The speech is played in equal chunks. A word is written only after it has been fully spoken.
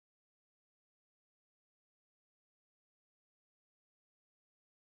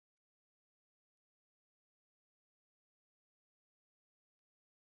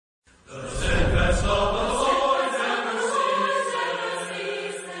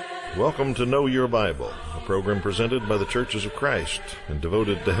Welcome to Know Your Bible, a program presented by the Churches of Christ and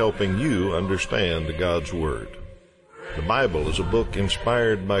devoted to helping you understand God's Word. The Bible is a book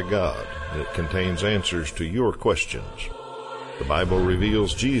inspired by God. It contains answers to your questions. The Bible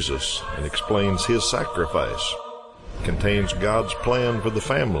reveals Jesus and explains His sacrifice. It contains God's plan for the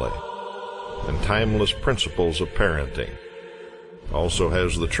family and timeless principles of parenting. It also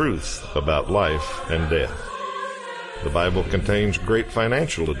has the truth about life and death. The Bible contains great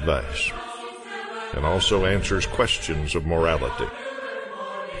financial advice and also answers questions of morality.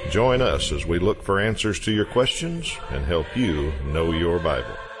 Join us as we look for answers to your questions and help you know your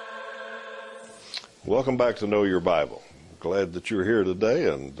Bible. Welcome back to Know Your Bible. Glad that you're here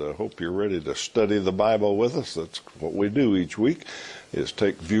today, and hope you're ready to study the Bible with us. That's what we do each week, is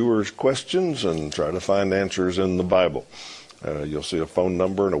take viewers' questions and try to find answers in the Bible. You'll see a phone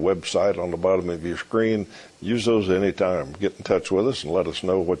number and a website on the bottom of your screen. Use those anytime. Get in touch with us and let us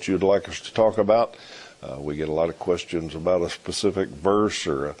know what you'd like us to talk about. We get a lot of questions about a specific verse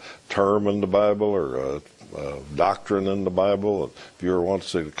or a term in the Bible or a doctrine in the Bible. If you ever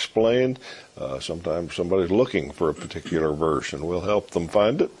want it explained, sometimes somebody's looking for a particular verse, and we'll help them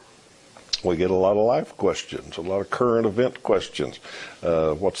find it. We get a lot of life questions, a lot of current event questions.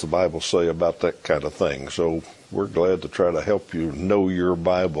 What's the Bible say about that kind of thing? So we're glad to try to help you know your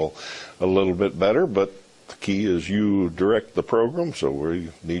Bible a little bit better, but the key is you direct the program, so we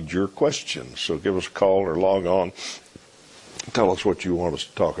need your questions. So give us a call or log on. Tell us what you want us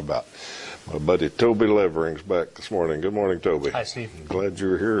to talk about. My buddy Toby Levering's back this morning. Good morning, Toby. Hi, Steve. Glad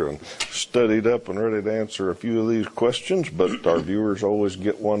you're here and studied up and ready to answer a few of these questions, but our viewers always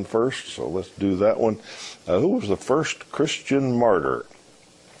get one first, so let's do that one. Who was the first Christian martyr?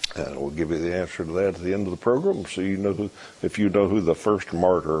 And we'll give you the answer to that at the end of the program, so you know if you know who the first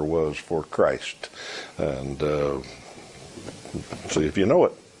martyr was for Christ. And see if you know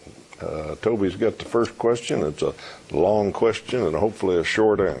it. Toby's got the first question. It's a long question and hopefully a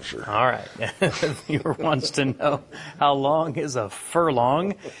short answer. All right. The viewer wants to know, how long is a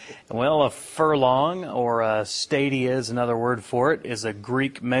furlong? Well, a furlong, or a stadia is another word for it, is a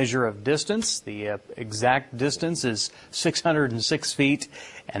Greek measure of distance. The exact distance is 606 feet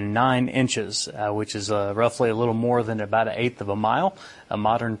and 9 inches, which is roughly a little more than about an eighth of a mile. A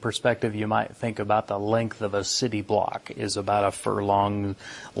modern perspective, you might think about the length of a city block is about a furlong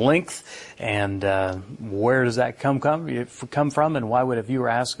length. And where does that come from, and why would a viewer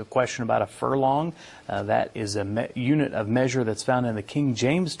ask a question about a furlong? That is a unit of measure that's found in the King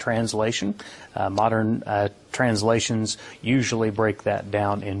James translation. Modern translations usually break that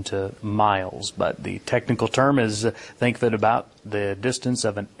down into miles, but the technical term is, think of it about the distance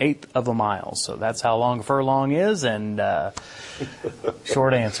of an eighth of a mile. So that's how long a furlong is, and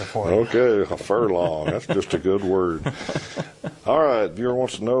short answer for you. Okay, a furlong. That's just a good word. All right, viewer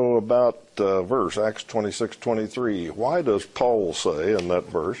wants to know about verse Acts 26:23. Why does Paul say in that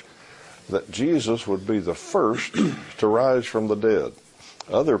verse that Jesus would be the first to rise from the dead?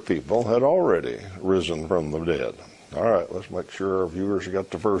 Other people had already risen from the dead. All right, let's make sure our viewers got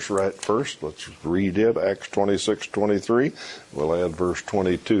the verse right first. Let's read it, Acts 26:23. We'll add verse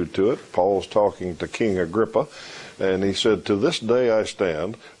 22 to it. Paul's talking to King Agrippa, and he said, "To this day I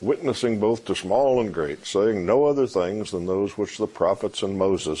stand, witnessing both to small and great, saying no other things than those which the prophets and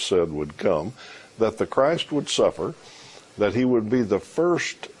Moses said would come, that the Christ would suffer, that he would be the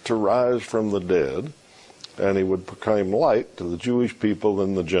first to rise from the dead, and he would proclaim light to the Jewish people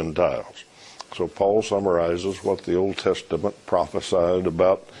and the Gentiles." So Paul summarizes what the Old Testament prophesied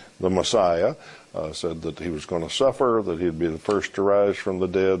about the Messiah, said that he was going to suffer, that he'd be the first to rise from the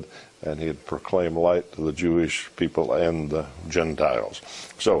dead, and he'd proclaim light to the Jewish people and the Gentiles.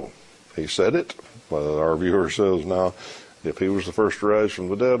 So he said it. Our viewer says, now, if he was the first to rise from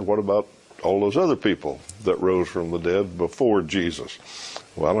the dead, what about all those other people that rose from the dead before Jesus?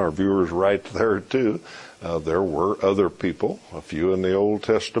 Well, our viewer's right there too. There were other people, a few in the Old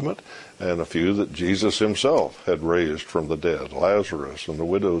Testament, and a few that Jesus himself had raised from the dead, Lazarus and the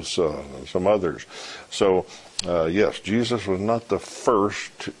widow's son and some others. So, yes, Jesus was not the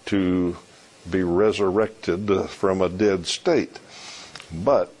first to be resurrected from a dead state.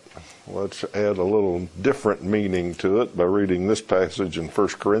 But let's add a little different meaning to it by reading this passage in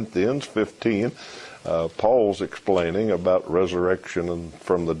 1 Corinthians 15. Paul's explaining about resurrection and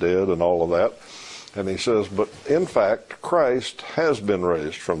from the dead and all of that. And he says, "But in fact, Christ has been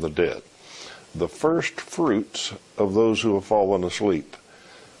raised from the dead, the first fruits of those who have fallen asleep.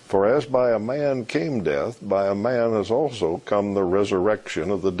 For as by a man came death, by a man has also come the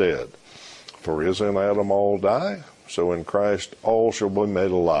resurrection of the dead. For as in Adam all die, so in Christ all shall be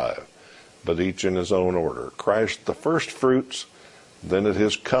made alive, but each in his own order. Christ the first fruits, then at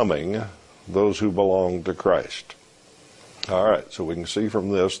his coming, those who belong to Christ. All right, so we can see from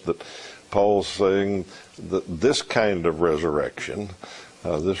this that Paul's saying that this kind of resurrection,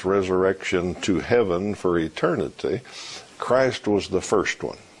 this resurrection to heaven for eternity, Christ was the first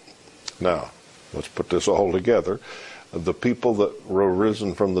one. Now, let's put this all together. The people that were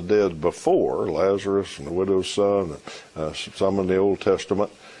risen from the dead before, Lazarus and the widow's son, and some in the Old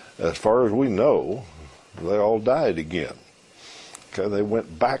Testament, as far as we know, they all died again. Okay, they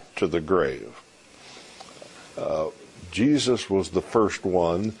went back to the grave. Jesus was the first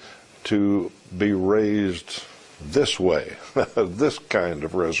one to be raised this way, this kind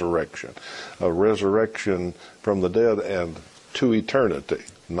of resurrection, a resurrection from the dead and to eternity,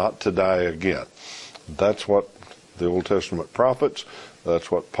 not to die again. That's what the Old Testament prophets, that's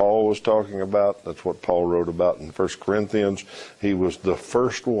what Paul was talking about, that's what Paul wrote about in 1 Corinthians. He was the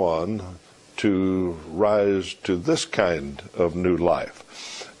first one to rise to this kind of new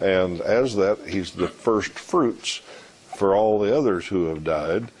life. And as that, he's the first fruits for all the others who have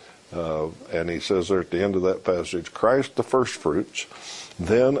died. And he says there at the end of that passage, Christ the first fruits,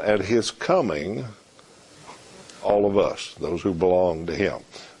 then at his coming, all of us, those who belong to him.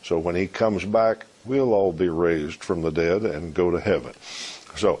 So when he comes back, we'll all be raised from the dead and go to heaven.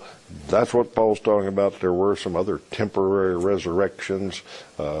 So that's what Paul's talking about. There were some other temporary resurrections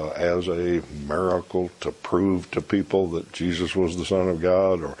as a miracle to prove to people that Jesus was the Son of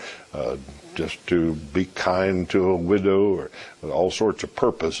God, or just to be kind to a widow, or all sorts of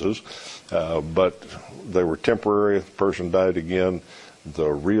purposes. But they were temporary. The person died again. The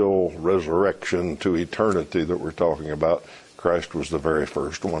real resurrection to eternity that we're talking about, Christ was the very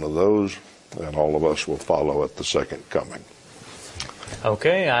first one of those, and all of us will follow at the second coming.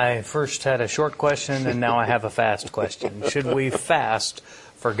 Okay, I first had a short question, and now I have a fast question. Should we fast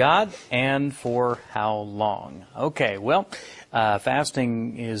for God, and for how long? Okay, well,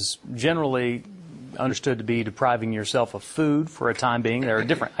 fasting is generally understood to be depriving yourself of food for a time being. There are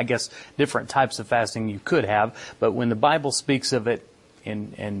different types of fasting you could have, but when the Bible speaks of it,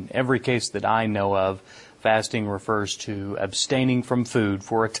 in every case that I know of, fasting refers to abstaining from food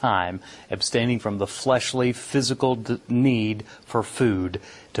for a time, abstaining from the fleshly, physical need for food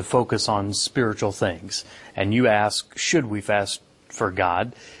to focus on spiritual things. And you ask, should we fast for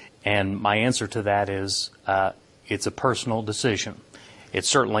God? And my answer to that is, it's a personal decision. It's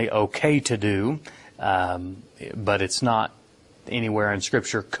certainly okay to do, but it's not anywhere in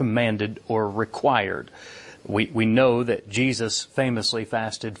Scripture commanded or required. We know that Jesus famously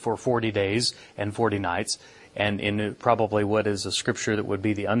fasted for 40 days and 40 nights, and in probably what is a scripture that would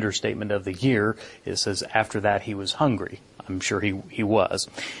be the understatement of the year, it says after that he was hungry. I'm sure he was.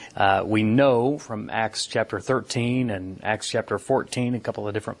 We know from Acts chapter 13 and Acts chapter 14, a couple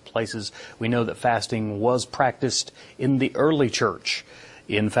of different places, we know that fasting was practiced in the early church.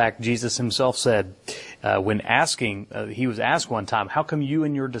 In fact, Jesus himself said, when asking, he was asked one time, how come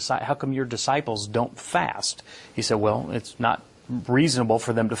your disciples don't fast? He said, well, it's not reasonable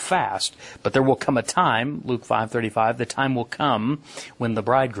for them to fast, but there will come a time, Luke 5:35, the time will come when the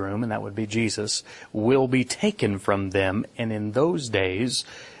bridegroom, and that would be Jesus, will be taken from them, and in those days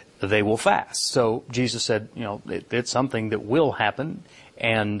they will fast. So Jesus said, it's something that will happen,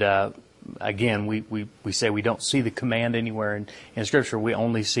 and again, we say we don't see the command anywhere in Scripture. We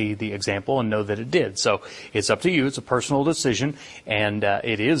only see the example and know that it did. So it's up to you. It's a personal decision, and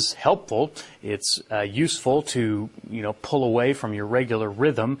it is helpful. It's useful to pull away from your regular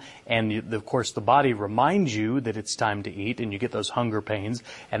rhythm, and of course the body reminds you that it's time to eat, and you get those hunger pains,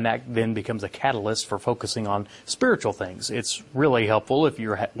 and that then becomes a catalyst for focusing on spiritual things. It's really helpful if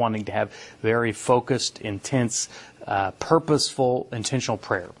you're wanting to have very focused, intense, purposeful, intentional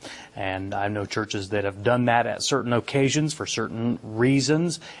prayer. And I know churches that have done that at certain occasions for certain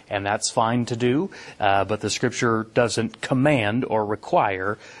reasons, and that's fine to do. But the Scripture doesn't command or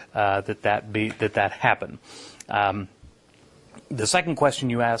require that happen. The second question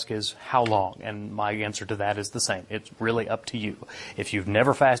you ask is how long, and my answer to that is the same. It's really up to you. If you've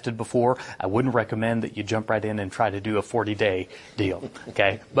never fasted before, I wouldn't recommend that you jump right in and try to do a 40-day deal.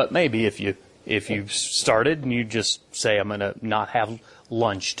 Okay, but maybe if you've started and you just say, I'm going to not have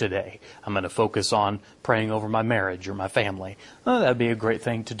lunch today, I'm going to focus on praying over my marriage or my family, that'd be a great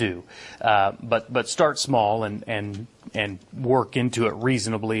thing to do. But start small and work into it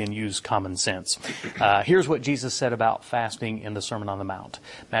reasonably and use common sense. Here's what Jesus said about fasting in the Sermon on the Mount.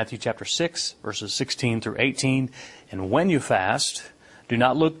 Matthew chapter 6, verses 16 through 18. And when you fast, Do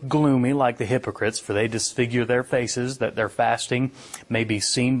not look gloomy like the hypocrites, for they disfigure their faces, that their fasting may be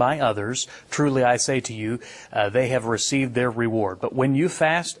seen by others. Truly I say to you, they have received their reward. But when you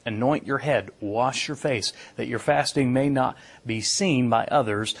fast, anoint your head, wash your face, that your fasting may not be seen by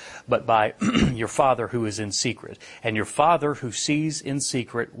others, but by your Father who is in secret. And your Father who sees in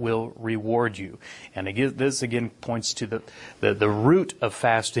secret will reward you. And again, this again points to the root of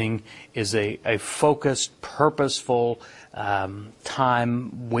fasting is a focused, purposeful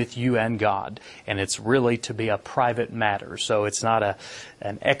time with you and God. And it's really to be a private matter. So it's not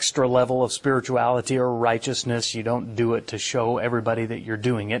an extra level of spirituality or righteousness. You don't do it to show everybody that you're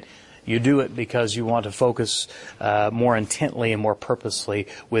doing it. You do it because you want to focus more intently and more purposely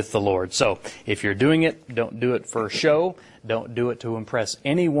with the Lord. So if you're doing it, don't do it for show. Don't do it to impress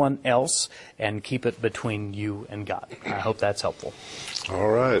anyone else, and keep it between you and God. I hope that's helpful. All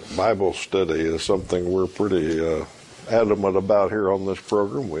right. Bible study is something we're pretty adamant about here on this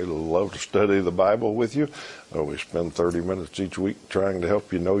program. We love to study the Bible with you. We spend 30 minutes each week trying to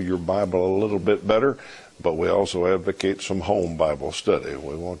help you know your Bible a little bit better. But we also advocate some home Bible study.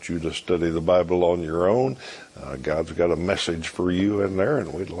 We want you to study the Bible on your own. God's got a message for you in there,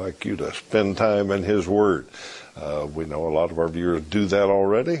 and we'd like you to spend time in His Word. We know a lot of our viewers do that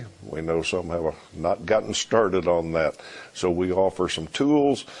already. We know some have not gotten started on that. So we offer some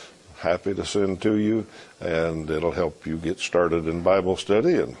tools, happy to send to you, and it'll help you get started in Bible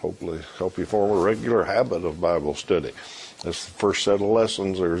study and hopefully help you form a regular habit of Bible study. That's the first set of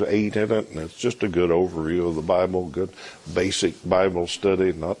lessons. There's 8 in it, and it's just a good overview of the Bible, good basic Bible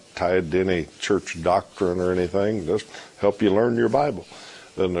study, not tied to any church doctrine or anything, just help you learn your Bible.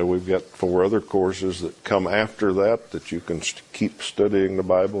 Then we've got 4 other courses that come after that you can keep studying the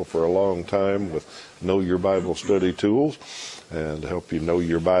Bible for a long time with Know Your Bible study tools and help you know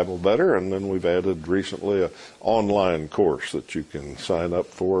your Bible better. And then we've added recently an online course that you can sign up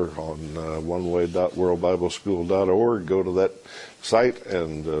for on oneway.worldbibleschool.org. Go to that site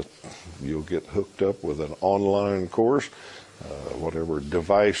and you'll get hooked up with an online course. Whatever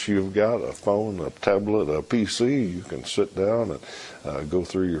device you've got, a phone, a tablet, a PC, you can sit down and go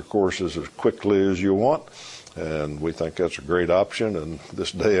through your courses as quickly as you want. And we think that's a great option in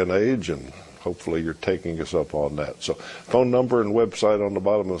this day and age, and hopefully you're taking us up on that. So phone number and website on the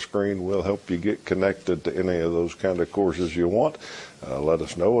bottom of the screen will help you get connected to any of those kind of courses you want. Let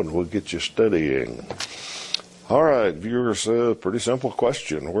us know and we'll get you studying. All right, viewers, pretty simple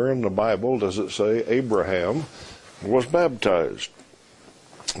question. Where in the Bible does it say Abraham was baptized?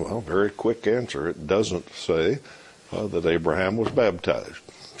 Well, very quick answer. It doesn't say that Abraham was baptized.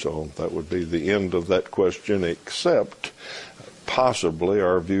 So that would be the end of that question, except possibly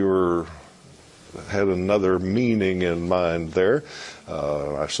our viewer had another meaning in mind there.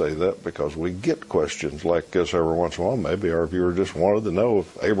 I say that because we get questions like this every once in a while. Maybe our viewer just wanted to know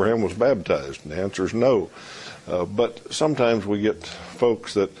if Abraham was baptized, and the answer is no. But sometimes we get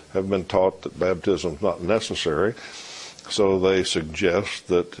folks that have been taught that baptism is not necessary, so they suggest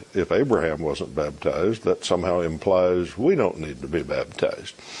that if Abraham wasn't baptized, that somehow implies we don't need to be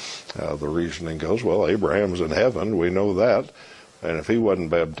baptized. The reasoning goes, well, Abraham's in heaven, we know that, and if he wasn't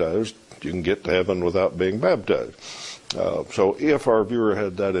baptized, you can get to heaven without being baptized. So if our viewer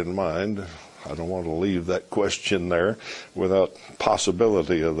had that in mind, I don't want to leave that question there without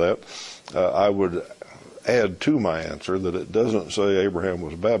possibility of that. I would add to my answer that it doesn't say Abraham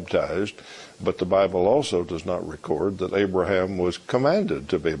was baptized, but the Bible also does not record that Abraham was commanded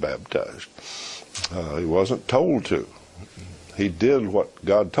to be baptized. He wasn't told to. He did what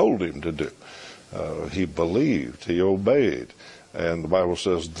God told him to do. He believed, he obeyed, and the Bible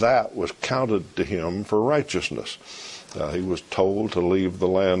says that was counted to him for righteousness. He was told to leave the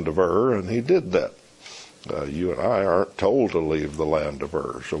land of Ur, and he did that. You and I aren't told to leave the land of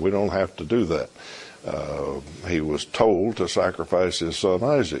Ur, so we don't have to do that. He was told to sacrifice his son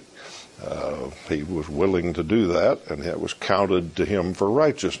Isaac. He was willing to do that, and it was counted to him for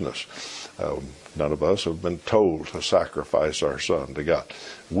righteousness. None of us have been told to sacrifice our son to God.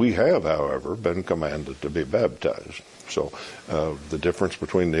 We have, however, been commanded to be baptized. So the difference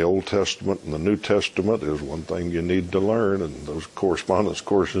between the Old Testament and the New Testament is one thing you need to learn, and those correspondence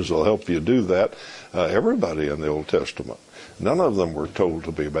courses will help you do that. Everybody in the Old Testament, none of them were told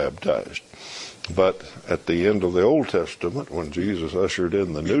to be baptized. But at the end of the Old Testament, when Jesus ushered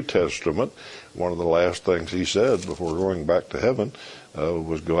in the New Testament, one of the last things he said before going back to heaven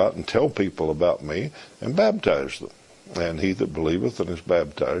was go out and tell people about me and baptize them. And he that believeth and is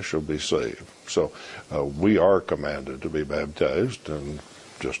baptized shall be saved. So we are commanded to be baptized, and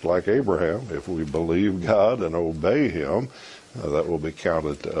just like Abraham, if we believe God and obey him, that will be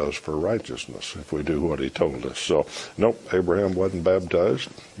counted to us for righteousness if we do what he told us. So, nope, Abraham wasn't baptized,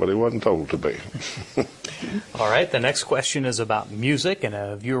 but he wasn't told to be. All right, the next question is about music, and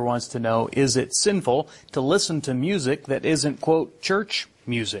a viewer wants to know, is it sinful to listen to music that isn't, quote, church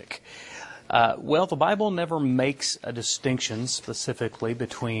music? Well, the Bible never makes a distinction specifically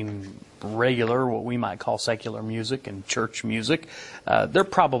between regular, what we might call secular music, and church music. There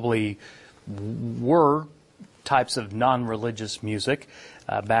probably were types of non-religious music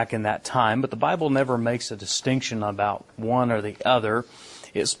back in that time, but the Bible never makes a distinction about one or the other.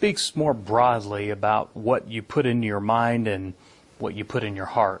 It speaks more broadly about what you put into your mind and what you put in your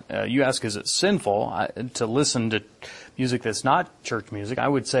heart. You ask, is it sinful to listen to music that's not church music? I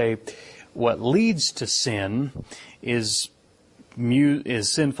would say what leads to sin is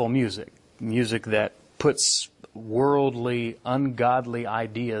sinful music. Music that puts worldly, ungodly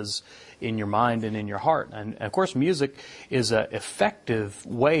ideas in your mind and in your heart. And of course, music is an effective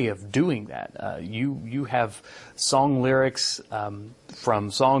way of doing that. You have song lyrics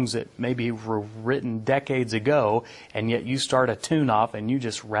from songs that maybe were written decades ago, and yet you start a tune off and you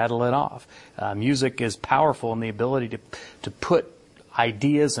just rattle it off. Music is powerful in the ability to put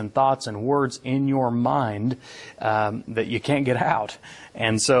ideas and thoughts and words in your mind that you can't get out.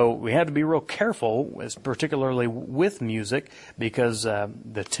 And so we have to be real careful, particularly with music, because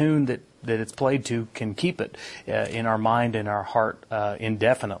the tune that it's played to can keep it in our mind and our heart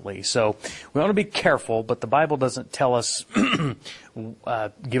indefinitely. So we want to be careful, but the Bible doesn't tell us,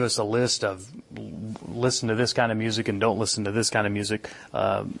 give us a list of listen to this kind of music and don't listen to this kind of music.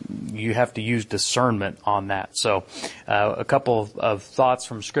 You have to use discernment on that. So a couple of thoughts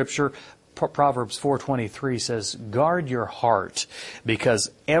from Scripture. Proverbs 4:23 says, guard your heart,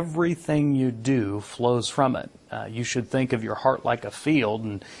 because everything you do flows from it. You should think of your heart like a field,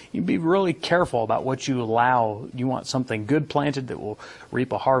 and you be really careful about what you allow. You want something good planted that will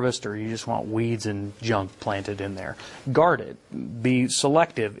reap a harvest, or you just want weeds and junk planted in there. Guard it. Be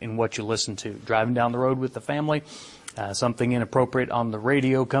selective in what you listen to. Driving down the road with the family, something inappropriate on the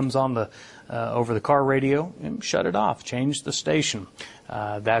radio comes on the over the car radio, and shut it off. Change the station.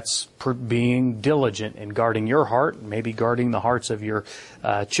 That's being diligent in guarding your heart, maybe guarding the hearts of your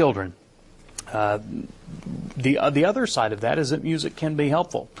children. The other side of that is that music can be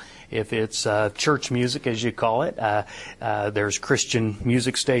helpful. If it's church music, as you call it, there's Christian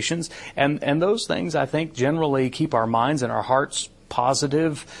music stations, and those things, I think, generally keep our minds and our hearts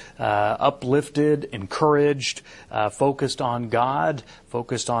positive, uplifted, encouraged, focused on God,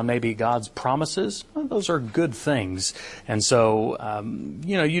 focused on maybe God's promises. Well, those are good things. And so,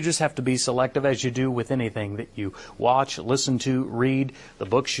 you just have to be selective, as you do with anything that you watch, listen to, read, the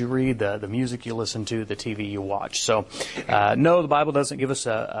books you read, the music you listen to, the TV you watch. So, no, the Bible doesn't give us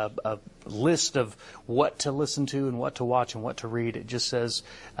a list of what to listen to and what to watch and what to read. It just says,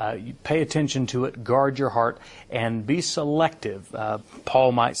 you pay attention to it, guard your heart, and be selective.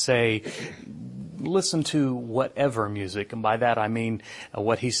 Paul might say, listen to whatever music, and by that I mean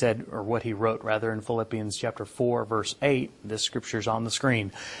what he said, or what he wrote rather, in Philippians chapter 4, verse 8. This scripture's on the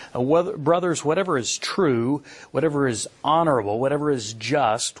screen. Brothers, whatever is true, whatever is honorable, whatever is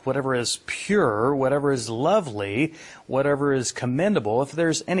just, whatever is pure, whatever is lovely, whatever is commendable, if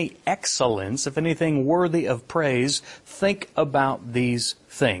there's any excellence, if anything worthy of praise, think about these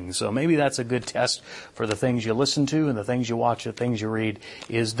things. So maybe that's a good test for the things you listen to and the things you watch, the things you read,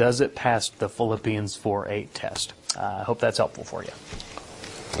 is does it pass the Philippians 4:8 test? I hope that's helpful for you.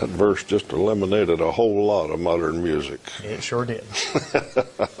 That verse just eliminated a whole lot of modern music. It sure did.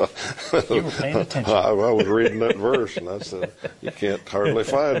 You were paying attention. I was reading that verse, and I said, you can't hardly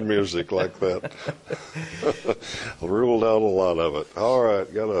find music like that. Ruled out a lot of it. All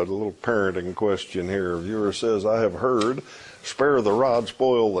right, got a little parenting question here. A viewer says, I have heard, spare the rod,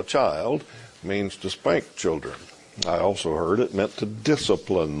 spoil the child, means to spank children. I also heard it meant to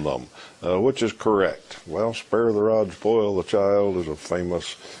discipline them. Which is correct? Well, spare the rod, spoil the child is a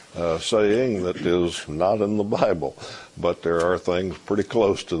famous saying that is not in the Bible, but there are things pretty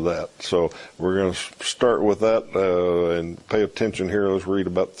close to that. So we're going to start with that and pay attention here. Let's read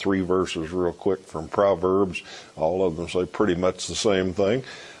about 3 verses real quick from Proverbs. All of them say pretty much the same thing.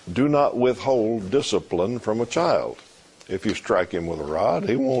 Do not withhold discipline from a child. If you strike him with a rod,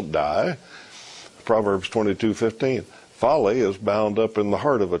 he won't die. Proverbs 22:15. Folly is bound up in the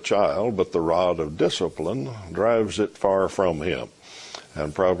heart of a child, but the rod of discipline drives it far from him.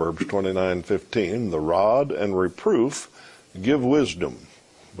 And Proverbs 29:15. The rod and reproof give wisdom,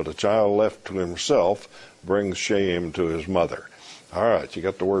 but a child left to himself brings shame to his mother. All right, you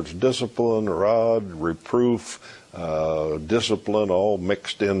got the words discipline, rod, reproof, discipline all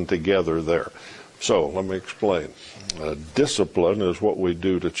mixed in together there. So let me explain. Discipline is what we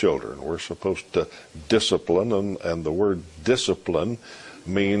do to children. We're supposed to discipline, and the word discipline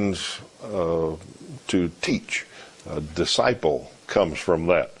means to teach. Disciple comes from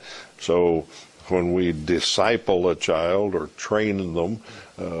that. So when we disciple a child or train them,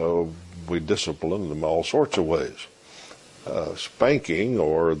 we discipline them all sorts of ways. Spanking,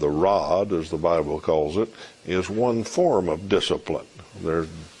 or the rod, as the Bible calls it, is one form of discipline.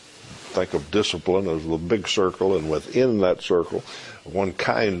 Think of discipline as the big circle, and within that circle, one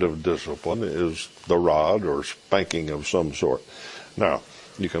kind of discipline is the rod or spanking of some sort. Now,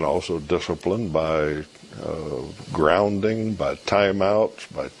 you can also discipline by grounding, by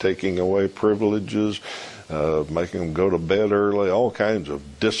timeouts, by taking away privileges, making them go to bed early. All kinds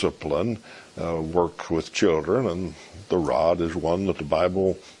of discipline work with children, and the rod is one that the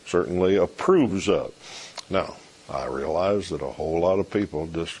Bible certainly approves of. Now, I realize that a whole lot of people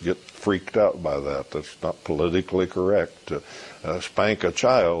just get freaked out by that. That's not politically correct to spank a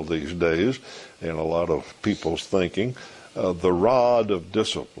child these days in a lot of people's thinking. The rod of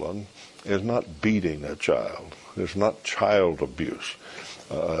discipline is not beating a child. It's not child abuse.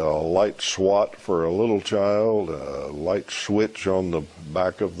 A light swat for a little child, a light switch on the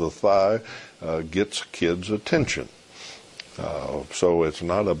back of the thigh gets kids' attention. So it's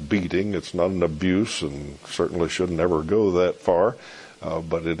not a beating, it's not an abuse, and certainly should never go that far,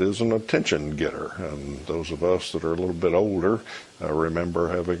 but it is an attention getter. And those of us that are a little bit older remember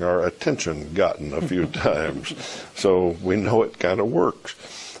having our attention gotten a few times. So we know it kind of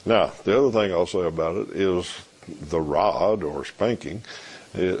works. Now, the other thing I'll say about it is the rod, or spanking,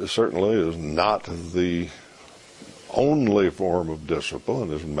 it certainly is not the only form of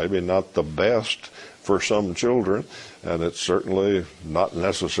discipline. It's maybe not the best for some children, and it's certainly not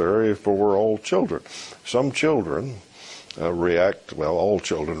necessary for all children. Some children all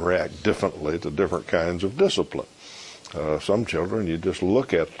children react differently to different kinds of discipline. Some children, you just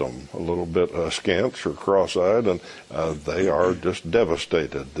look at them a little bit askance or cross-eyed, and they are just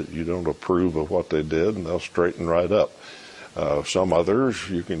devastated that you don't approve of what they did, and they'll straighten right up. Some others,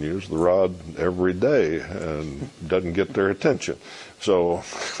 you can use the rod every day and it doesn't get their attention. So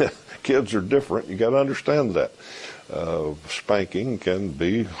kids are different. You got to understand that. Spanking can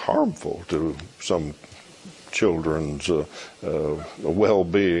be harmful to some children's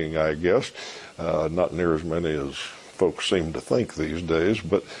well-being, I guess. Not near as many as folks seem to think these days,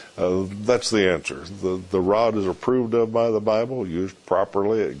 but that's the answer. The rod is approved of by the Bible. Used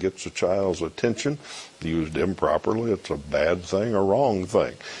properly, it gets a child's attention. Used improperly, it's a bad thing, a wrong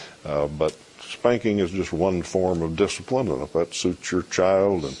thing. But spanking is just one form of discipline, and if that suits your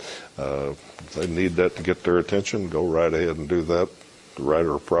child and they need that to get their attention, go right ahead and do that. The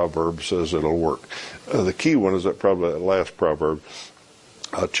writer of Proverbs says it'll work. The key one is that last proverb.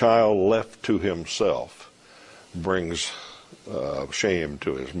 A child left to himself brings shame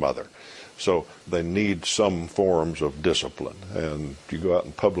to his mother. So they need some forms of discipline. And if you go out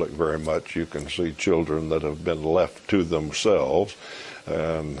in public very much, you can see children that have been left to themselves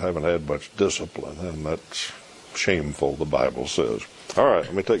and haven't had much discipline. And that's shameful, the Bible says. All right,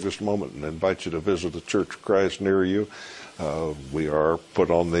 let me take this moment and invite you to visit a Church of Christ near you. We are put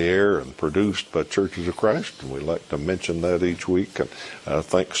on the air and produced by Churches of Christ, and we like to mention that each week and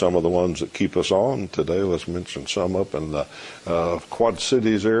thank some of the ones that keep us on. Today, let's mention some up in the Quad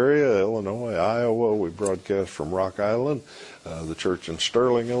Cities area, Illinois, Iowa. We broadcast from Rock Island, the church in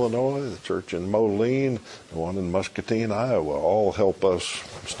Sterling, Illinois, the church in Moline, the one in Muscatine, Iowa. All help us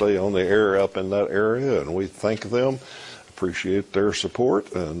stay on the air up in that area, and we thank them. Appreciate their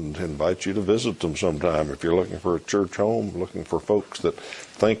support and invite you to visit them sometime. If you're looking for a church home, looking for folks that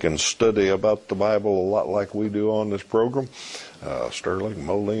think and study about the Bible a lot like we do on this program, Sterling,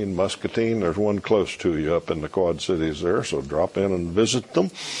 Moline, Muscatine, there's one close to you up in the Quad Cities there, so drop in and visit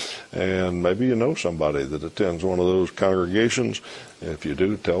them. And maybe you know somebody that attends one of those congregations. If you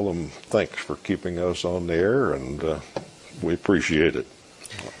do, tell them thanks for keeping us on the air, and we appreciate it.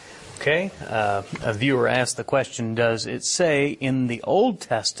 Okay, a viewer asked the question, does it say in the Old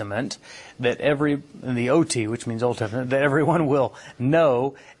Testament that in the OT, which means Old Testament, that everyone will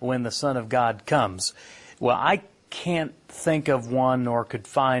know when the Son of God comes? Well, I can't think of one or could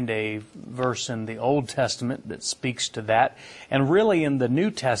find a verse in the Old Testament that speaks to that. And really in the New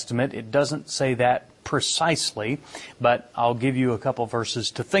Testament, it doesn't say that precisely, but I'll give you a couple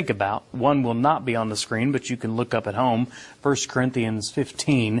verses to think about. One will not be on the screen, but you can look up at home. 1 Corinthians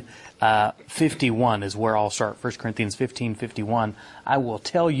 15, 51 is where I'll start. 1 Corinthians 15, 51. I will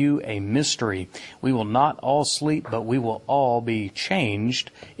tell you a mystery. We will not all sleep, but we will all be changed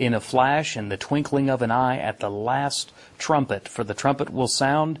in a flash, in the twinkling of an eye, at the last trumpet. For the trumpet will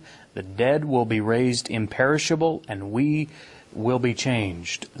sound, the dead will be raised imperishable, and we will be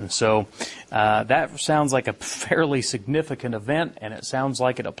changed. And so that sounds like a fairly significant event, and it sounds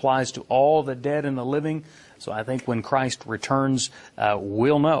like it applies to all the dead and the living. So I think when Christ returns,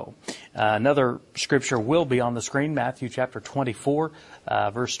 we'll know. Another scripture will be on the screen, Matthew chapter 24,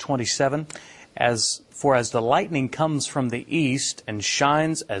 verse 27. As the lightning comes from the east and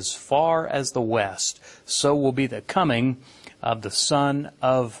shines as far as the west, so will be the coming of the Son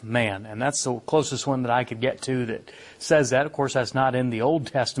of Man. And that's the closest one that I could get to that says that. Of course, that's not in the Old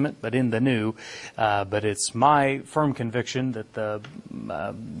Testament, but in the New. But it's my firm conviction that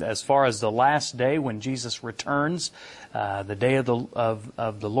as far as the last day when Jesus returns, the day of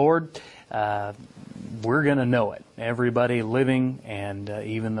the Lord, we're going to know it. Everybody living and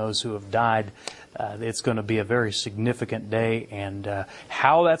even those who have died, it's going to be a very significant day. And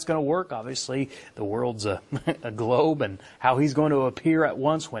how that's going to work, obviously, the world's a globe, and how He's going to appear at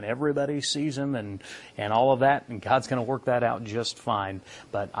once when everybody sees Him and all of that, and God's going to work that out just fine.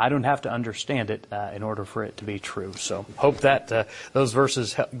 But I don't have to understand it in order for it to be true. So hope that those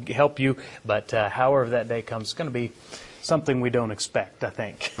verses help you. But however that day comes, it's going to be something we don't expect, I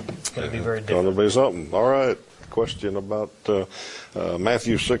think. It's going to be very different. It's going to be something. All right. Question about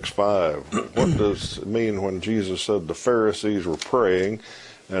Matthew 6:5. What does it mean when Jesus said the Pharisees were praying,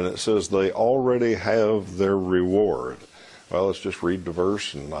 and it says they already have their reward? Well, let's just read the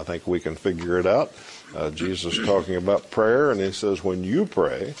verse, and I think we can figure it out. Jesus is talking about prayer, and He says, when you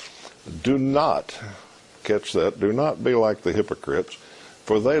pray, do not, catch that, do not be like the hypocrites,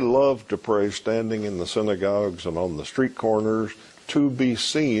 for they love to pray standing in the synagogues and on the street corners to be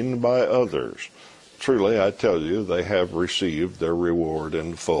seen by others. Truly, I tell you, they have received their reward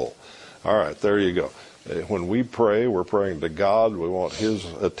in full. All right, there you go. When we pray, we're praying to God. We want His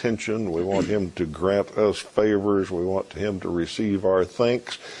attention. We want Him to grant us favors. We want Him to receive our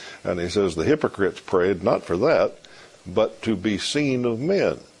thanks. And He says the hypocrites prayed not for that, but to be seen of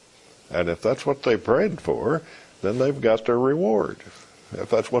men. And if that's what they prayed for, then they've got their reward. If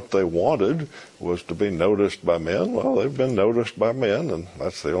that's what they wanted, was to be noticed by men, well, they've been noticed by men, and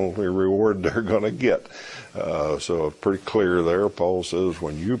that's the only reward they're going to get. So it's pretty clear there. Paul says,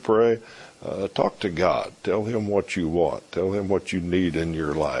 when you pray, talk to God. Tell Him what you want. Tell Him what you need in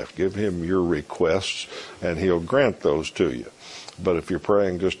your life. Give Him your requests, and He'll grant those to you. But if you're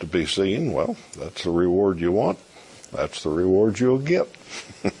praying just to be seen, well, that's the reward you want. That's the reward you'll get.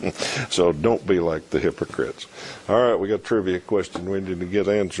 So don't be like the hypocrites. All right, we got a trivia question we need to get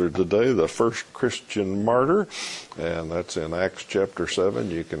answered today. The first Christian martyr, and that's in Acts chapter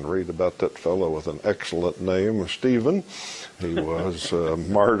 7. You can read about that fellow with an excellent name, Stephen. He was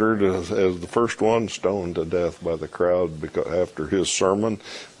martyred as the first one, stoned to death by the crowd because after his sermon,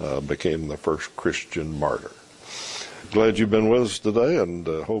 became the first Christian martyr. Glad you've been with us today, and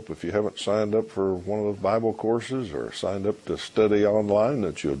hope if you haven't signed up for one of those Bible courses or signed up to study online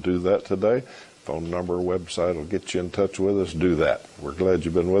that you'll do that today. Phone number, website will get you in touch with us. Do that. We're glad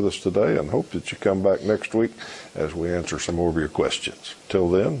you've been with us today and hope that you come back next week as we answer some more of your questions. Till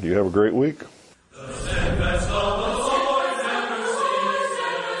then, you have a great week.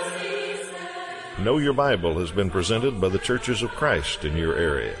 Know Your Bible has been presented by the Churches of Christ in your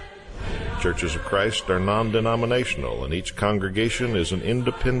area. Churches of Christ are non-denominational, and each congregation is an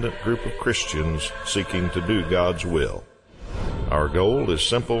independent group of Christians seeking to do God's will. Our goal is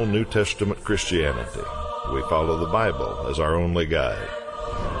simple New Testament Christianity. We follow the Bible as our only guide.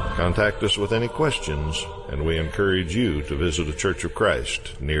 Contact us with any questions, and we encourage you to visit a Church of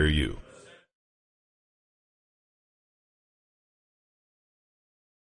Christ near you.